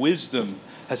that wisdom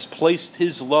has placed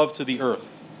his love to the earth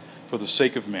for the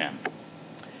sake of man.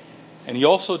 And he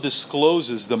also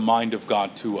discloses the mind of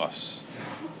God to us.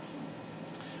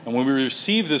 And when we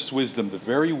receive this wisdom, the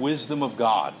very wisdom of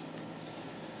God,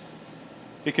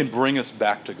 it can bring us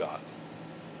back to God.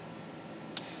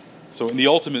 So in the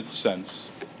ultimate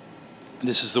sense,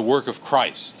 this is the work of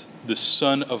Christ, the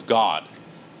Son of God,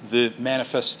 the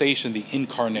manifestation, the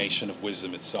incarnation of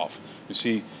wisdom itself. We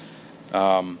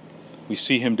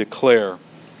see him declare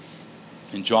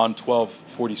in John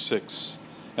 12:46,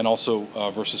 and also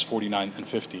verses 49 and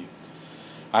 50.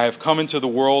 I have come into the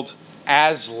world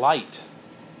as light,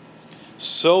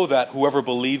 so that whoever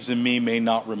believes in me may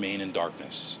not remain in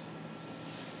darkness.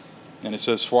 And it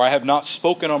says, for I have not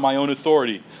spoken on my own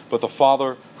authority, but the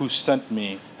Father who sent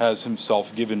me has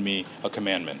himself given me a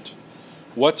commandment,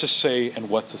 what to say and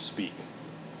what to speak.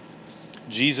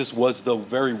 Jesus was the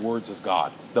very words of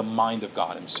God, the mind of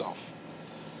God himself.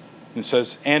 It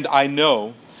says, and I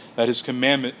know that his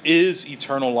commandment is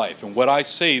eternal life. And what I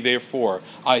say, therefore,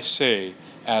 I say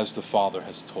as the Father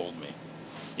has told me.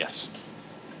 Yes?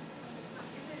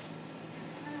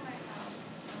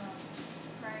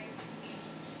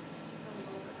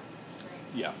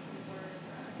 Yeah.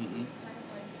 Mm-hmm.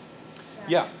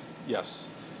 Yeah. Yes.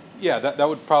 Yeah, that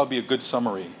would probably be a good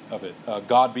summary of it.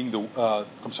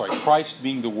 Christ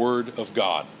being the Word of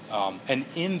God. And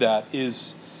in that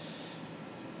is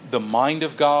the mind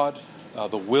of God,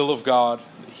 the will of God.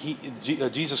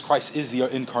 Jesus Christ is the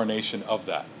incarnation of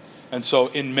that. And so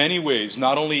in many ways,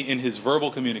 not only in his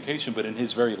verbal communication, but in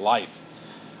his very life,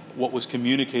 what was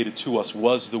communicated to us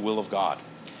was the will of God.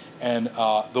 And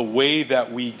the way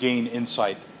that we gain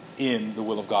insight in the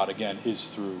will of God, again, is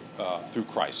through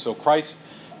Christ. So Christ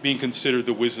being considered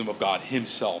the wisdom of God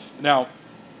himself. Now,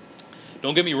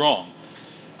 don't get me wrong.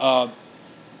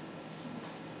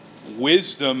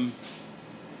 Wisdom,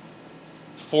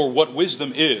 for what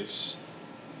wisdom is,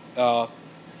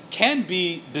 can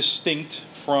be distinct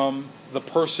from the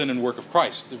person and work of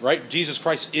Christ, right? Jesus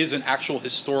Christ is an actual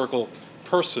historical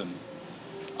person.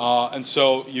 And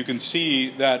so you can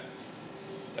see that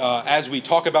as we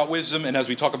talk about wisdom and as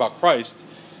we talk about Christ,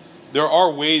 there are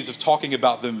ways of talking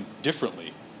about them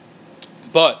differently.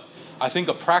 But I think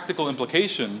a practical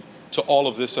implication to all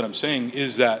of this that I'm saying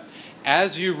is that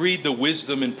as you read the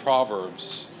wisdom in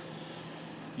Proverbs,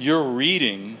 you're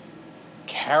reading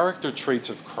character traits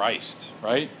of Christ,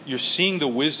 right? You're seeing the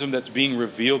wisdom that's being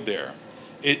revealed there.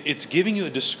 It's giving you a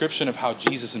description of how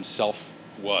Jesus himself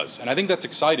was. And I think that's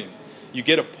exciting. You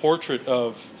get a portrait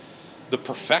of the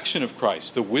perfection of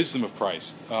Christ, the wisdom of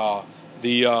Christ,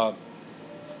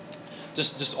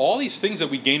 just all these things that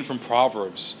we gain from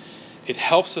Proverbs. It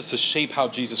helps us to shape how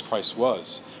Jesus Christ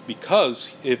was.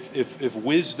 Because if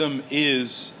wisdom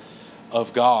is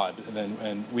of God,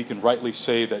 and we can rightly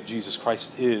say that Jesus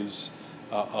Christ is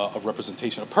a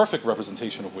representation, a perfect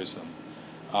representation of wisdom.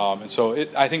 And so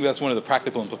I think that's one of the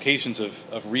practical implications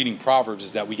of reading Proverbs,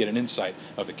 is that we get an insight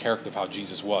of the character of how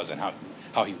Jesus was and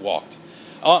how he walked.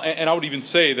 And I would even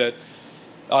say that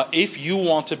if you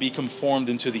want to be conformed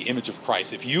into the image of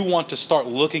Christ, if you want to start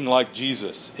looking like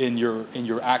Jesus in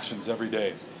your actions every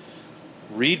day,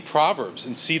 read Proverbs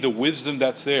and see the wisdom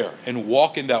that's there and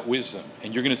walk in that wisdom.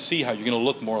 And you're going to see how you're going to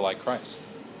look more like Christ.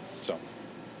 So,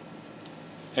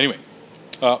 anyway,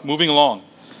 moving along.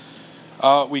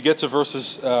 We get to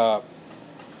verses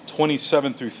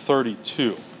 27 through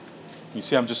 32. You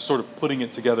see, I'm just sort of putting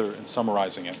it together and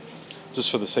summarizing it, just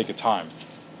for the sake of time.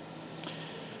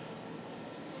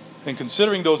 And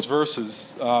considering those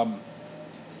verses,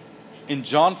 in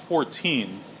John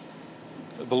 14,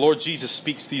 the Lord Jesus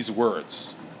speaks these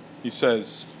words. He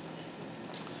says,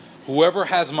 whoever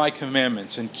has my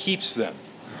commandments and keeps them,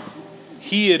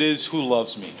 he it is who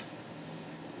loves me.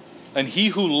 And he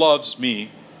who loves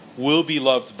me will be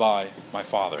loved by my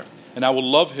Father. And I will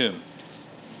love him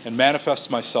and manifest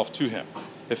myself to him.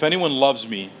 If anyone loves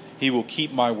me, he will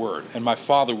keep my word, and my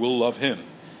Father will love him,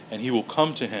 and he will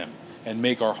come to him and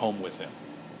make our home with him.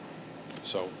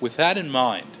 So, with that in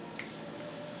mind,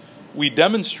 we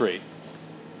demonstrate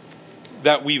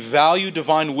that we value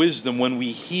divine wisdom when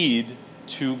we heed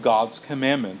to God's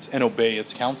commandments and obey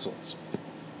its counsels.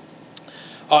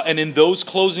 And in those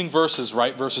closing verses,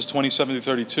 right, verses 27 to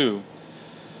 32,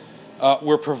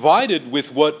 we're provided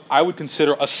with what I would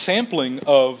consider a sampling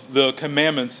of the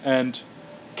commandments and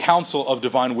counsel of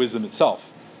divine wisdom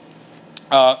itself.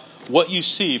 What you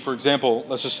see, for example,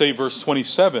 let's just say verse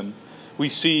 27, we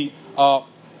see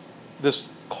this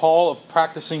call of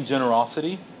practicing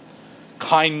generosity,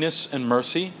 kindness, and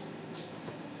mercy.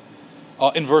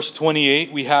 In verse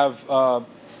 28, we have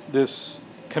this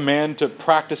command to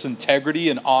practice integrity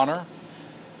and honor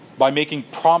by making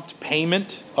prompt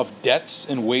payment of debts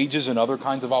and wages and other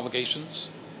kinds of obligations.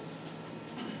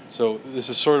 So this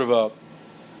is sort of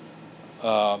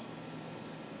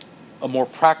a more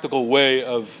practical way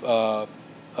of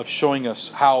showing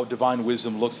us how divine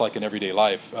wisdom looks like in everyday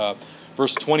life.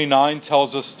 Verse 29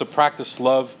 tells us to practice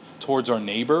love towards our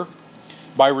neighbor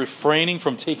by refraining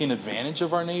from taking advantage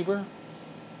of our neighbor.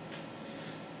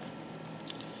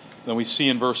 Then we see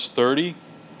in verse 30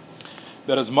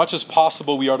 that as much as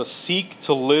possible we are to seek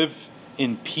to live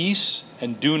in peace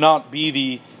and do not be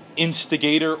the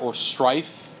instigator or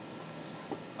strife,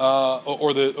 a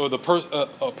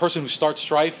person who starts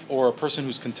strife or a person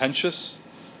who's contentious.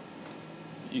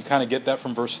 You kind of get that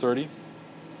from verse 30.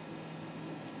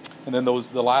 And then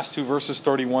the last two verses,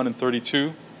 31 and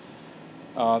 32,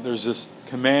 there's this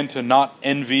command to not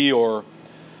envy or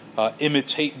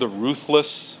imitate the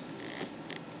ruthless,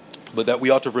 but that we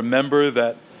ought to remember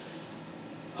that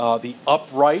the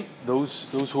upright,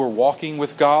 those who are walking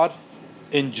with God,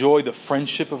 enjoy the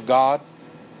friendship of God.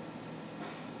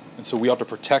 And so we ought to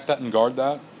protect that and guard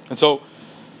that. And so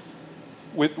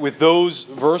with those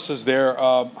verses there,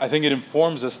 I think it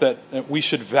informs us that we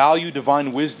should value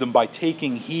divine wisdom by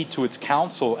taking heed to its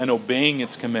counsel and obeying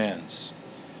its commands.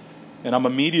 And I'm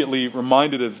immediately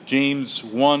reminded of James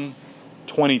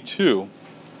 1:22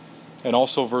 and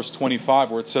also verse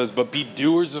 25 where it says, "But be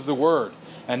doers of the word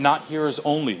and not hearers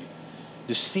only,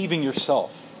 deceiving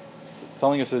yourself." It's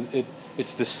telling us that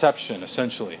it's deception,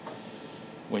 essentially,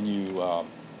 when you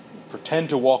pretend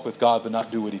to walk with God but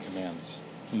not do what he commands.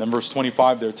 And then verse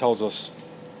 25 there tells us,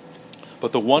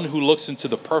 "But the one who looks into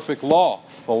the perfect law,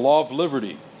 the law of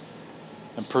liberty,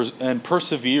 and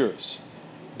perseveres,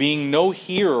 being no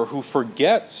hearer who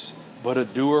forgets, but a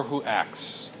doer who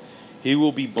acts, he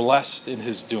will be blessed in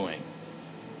his doing."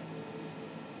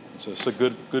 So it's a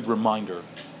good reminder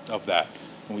of that.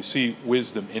 And we see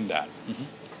wisdom in that. Mm-hmm.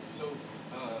 So,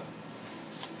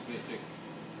 this may take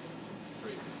some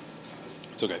phrasing.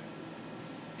 It's okay.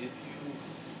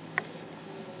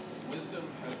 Wisdom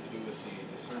has to do with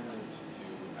the discernment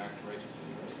to act righteously,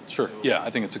 right? Sure. So, Yeah, I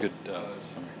think it's a good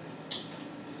summary.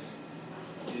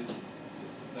 Is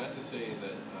that to say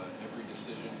that every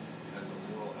decision has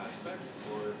a moral aspect,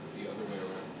 or the other way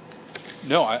around?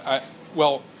 No,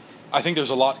 I think there's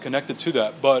a lot connected to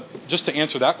that. But just to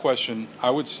answer that question, I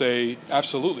would say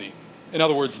absolutely. In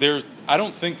other words, I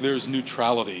don't think there's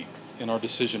neutrality in our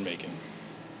decision making.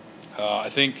 I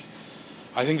think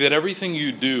that everything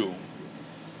you do,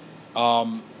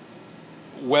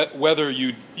 whether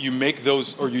you make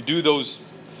those or you do those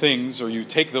things or you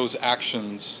take those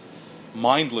actions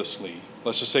mindlessly,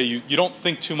 let's just say you don't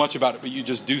think too much about it, but you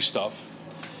just do stuff,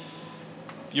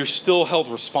 you're still held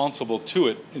responsible to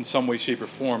it in some way, shape, or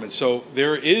form. And so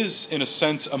there is, in a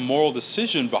sense, a moral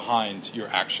decision behind your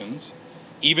actions,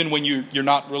 even when you're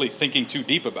not really thinking too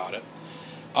deep about it.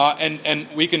 And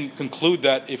we can conclude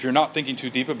that if you're not thinking too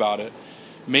deep about it,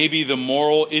 maybe the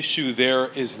moral issue there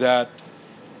is that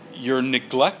you're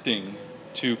neglecting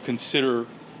to consider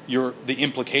the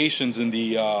implications and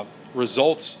the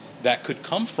results that could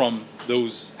come from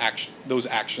those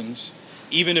actions,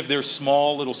 even if they're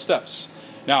small little steps.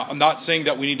 Now, I'm not saying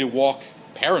that we need to walk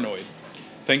paranoid.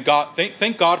 Thank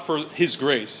God for His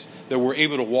grace that we're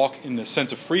able to walk in the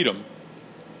sense of freedom.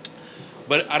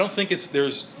 But I don't think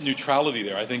there's neutrality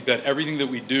there. I think that everything that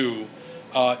we do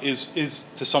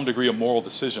is to some degree a moral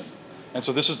decision. And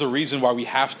so this is the reason why we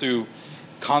have to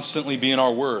constantly be in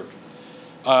our Word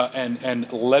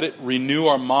and let it renew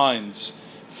our minds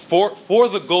for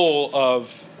the goal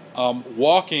of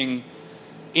walking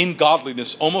in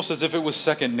godliness, almost as if it was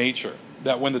second nature.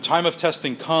 That when the time of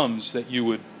testing comes, that it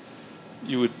would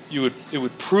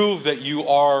prove that you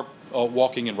are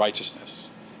walking in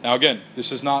righteousness. Now again,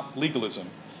 this is not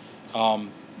legalism.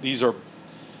 These are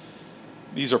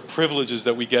These are privileges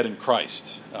that we get in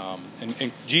Christ.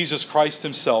 And Jesus Christ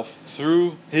himself,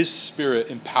 through his Spirit,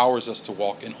 empowers us to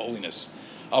walk in holiness.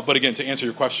 But again, to answer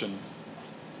your question,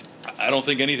 I don't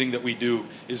think anything that we do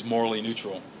is morally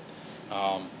neutral.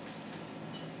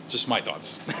 Just my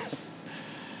thoughts,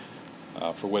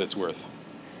 for what it's worth.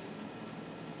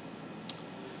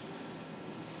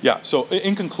 Yeah, so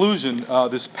in conclusion,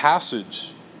 this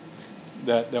passage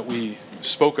that we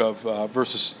spoke of,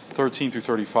 verses 13 through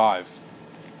 35,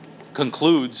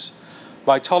 concludes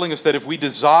by telling us that if we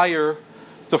desire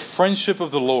the friendship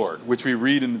of the Lord, which we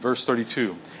read in verse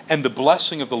 32, and the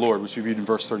blessing of the Lord, which we read in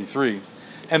verse 33,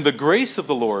 and the grace of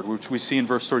the Lord, which we see in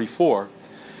verse 34,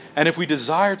 and if we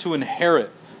desire to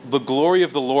inherit the glory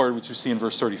of the Lord, which we see in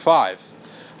verse 35,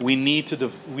 we need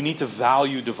to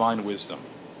value divine wisdom.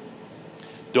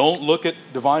 Don't look at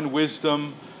divine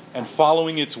wisdom and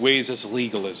following its ways as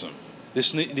legalism.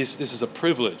 This is a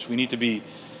privilege. We need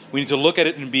to look at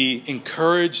it and be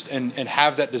encouraged and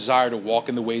have that desire to walk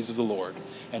in the ways of the Lord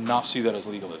and not see that as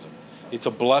legalism. It's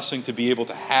a blessing to be able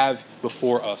to have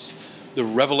before us the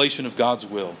revelation of God's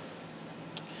will,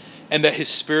 and that his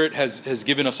Spirit has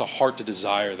given us a heart to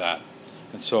desire that.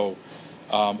 And so,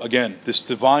 again, this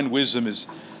divine wisdom is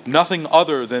nothing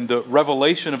other than the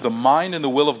revelation of the mind and the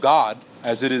will of God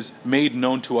as it is made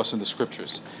known to us in the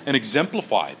Scriptures and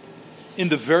exemplified in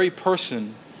the very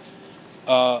person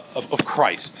of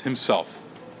Christ himself.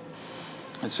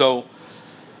 And so,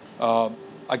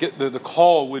 I get the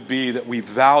call would be that we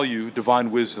value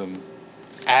divine wisdom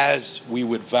as we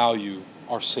would value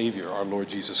our Savior, our Lord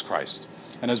Jesus Christ.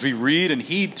 And as we read and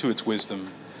heed to its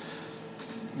wisdom,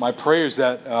 my prayer is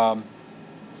that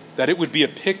it would be a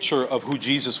picture of who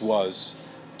Jesus was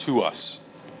to us.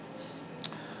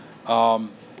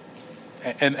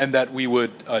 And that we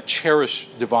would cherish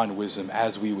divine wisdom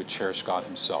as we would cherish God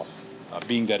himself,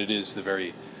 being that it is the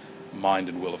very mind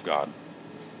and will of God.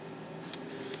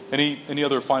 Any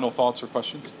other final thoughts or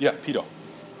questions? Yeah, Peter.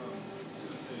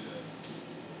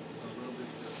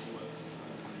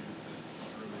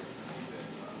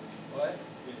 What?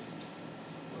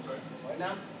 What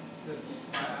now?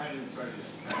 I didn't start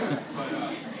yet. But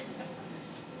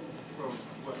from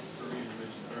what Kareem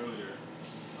mentioned earlier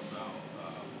about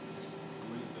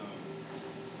wisdom,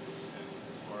 and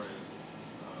as far as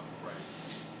Christ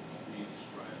being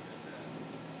described as that,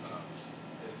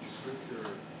 that the Scripture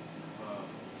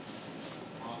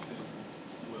often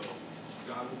will,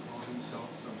 God will call himself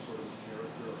some sort of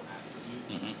character or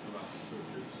attribute throughout the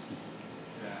Scriptures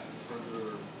that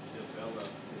further develop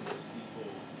to his people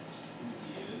who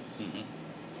he is.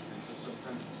 And so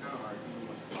sometimes it's kind of hard, even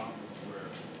with problems where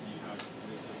you have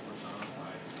wisdom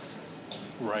personified.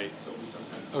 Right. So we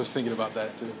sometimes I was thinking about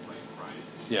that too. like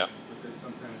Christ. Yeah. But then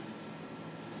sometimes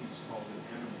he's called an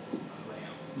animal, a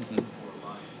lamb, or a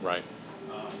lion. Right.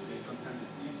 And sometimes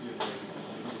it's easier there because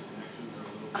maybe the connections are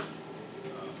a little bit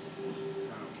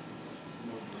kind of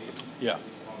more blatant. Yeah.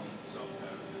 He's calling himself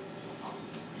that, and the apostles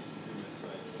are preaching him as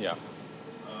such. Yeah.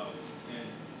 And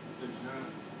there's not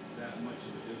that much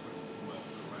of a difference with what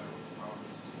the writer of the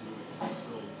Proverbs is doing. He's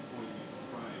still pointing to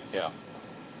Christ. Yeah.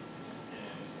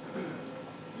 And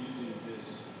using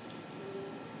this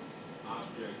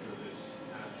object or this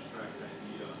abstract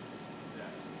idea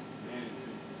that man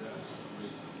can possess of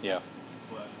wisdom. Yeah.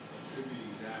 But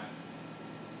attributing that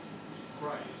to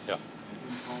Christ, Yeah. and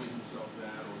him calling himself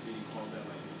that, or being called that,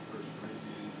 like in 1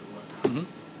 Corinthians or whatnot.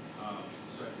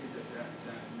 So I think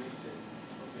that makes it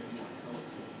a bit more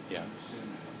helpful to Yeah.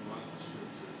 understand that throughout the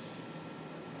Scriptures,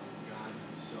 God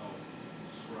himself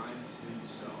describes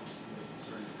himself with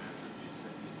certain attributes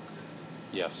that he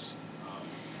possesses. Yes.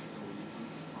 And so when you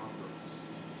come to Proverbs,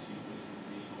 you see wisdom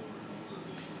being over and over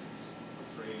being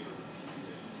portrayed or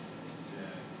repeated,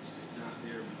 that it's not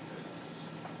there because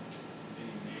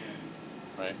any man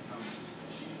Right. can come and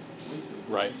achieve wisdom.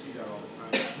 Right. We see that all the time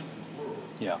in the world.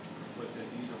 Yeah. But that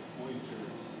these are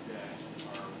pointers that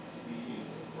are leading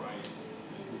to Christ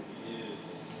and who he is,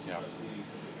 Yeah. thus leading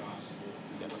to the gospel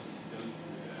and Yes. what he's done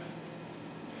through that.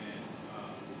 And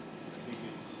I think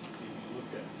it's, if you look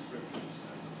at the Scriptures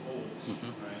as a whole,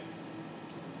 right,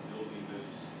 building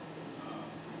this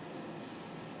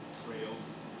trail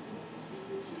to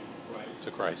Christ.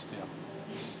 To Christ. Yeah.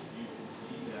 You can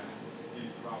see that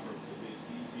in Proverbs a bit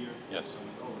easier. Yes.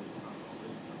 Like, oh, it's not all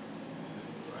wisdom. And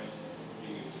then Christ is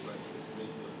being expressed as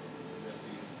wisdom,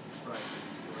 possessing Christ,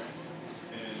 correct?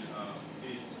 And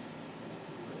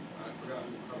I forgot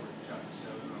who covered chapter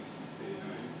 7, obviously, state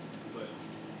 9, but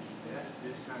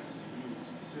this has to do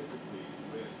specifically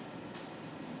with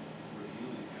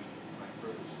revealing him by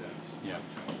further steps. Yeah. Like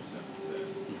chapter 7 says.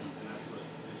 And that's what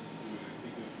this is doing. I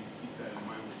think if you keep that in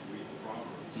mind when you read the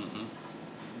Proverbs,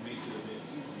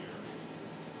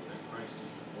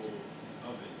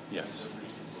 Yes. Every book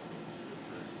of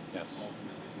Scripture Yes.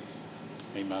 ultimately leads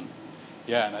to Amen.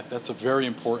 Yeah, and that's a very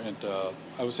important,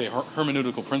 I would say,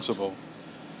 hermeneutical principle.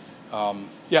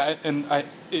 Yeah, and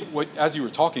as you were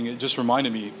talking, it just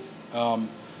reminded me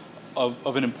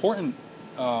of an important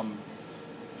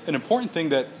thing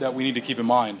that we need to keep in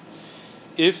mind.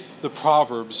 If the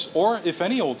Proverbs, or if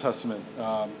any Old Testament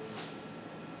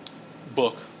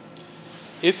book,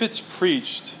 if it's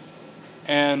preached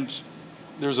and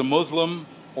there's a Muslim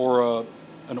or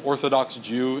an Orthodox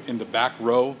Jew in the back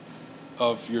row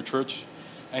of your church,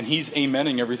 and he's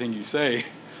amening everything you say,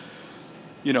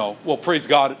 well, praise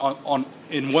God.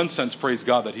 In one sense, praise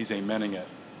God that he's amening it.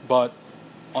 But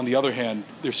on the other hand,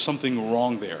 there's something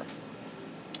wrong there.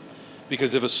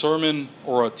 Because if a sermon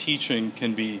or a teaching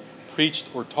can be preached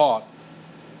or taught,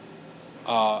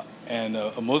 and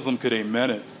a Muslim could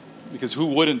amen it, because who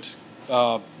wouldn't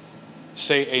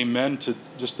say amen to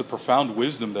just the profound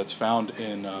wisdom that's found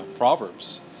in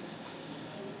Proverbs?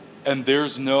 And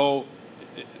there's no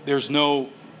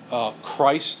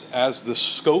Christ as the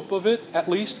scope of it, at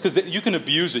least, because you can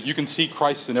abuse it. You can see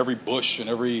Christ in every bush and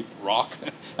every rock,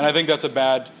 and I think that's a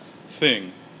bad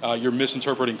thing. You're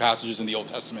misinterpreting passages in the Old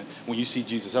Testament when you see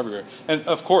Jesus everywhere. And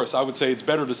of course, I would say it's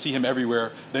better to see him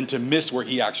everywhere than to miss where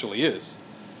he actually is.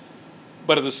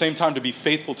 But at the same time, to be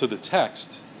faithful to the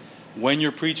text, when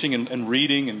you're preaching and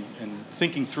reading and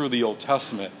thinking through the Old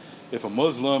Testament, if a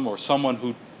Muslim or someone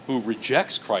who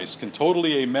rejects Christ can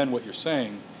totally amen what you're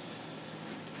saying,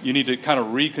 you need to kind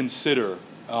of reconsider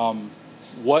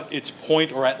what its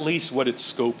point, or at least what its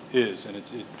scope is. And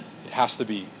it has to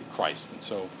be Christ. And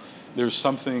so there's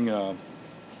something,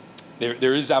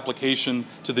 there is application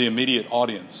to the immediate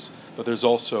audience, but there's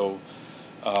also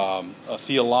a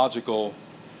theological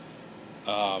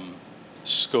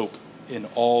scope in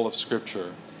all of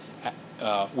Scripture,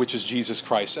 which is Jesus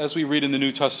Christ. As we read in the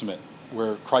New Testament,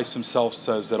 where Christ himself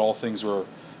says that all things were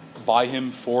by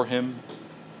him, for him,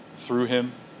 through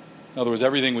him. In other words,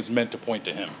 everything was meant to point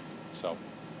to him. So,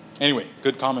 anyway,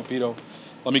 good comment, Pito.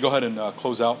 Let me go ahead and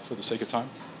close out for the sake of time.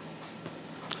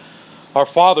 Our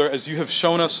Father, as you have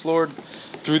shown us, Lord,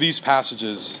 through these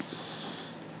passages,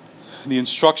 the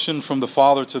instruction from the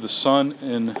Father to the Son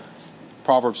in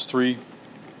Proverbs 3,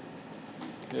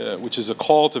 which is a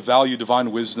call to value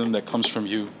divine wisdom that comes from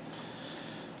you.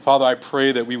 Father, I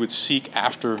pray that we would seek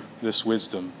after this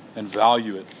wisdom and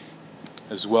value it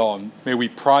as well. And may we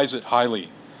prize it highly,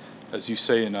 as you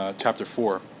say in chapter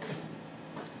 4.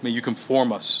 May you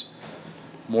conform us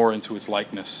more into its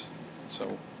likeness.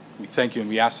 So we thank you and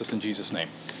we ask this in Jesus' name.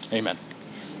 Amen.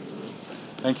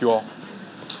 Thank you all.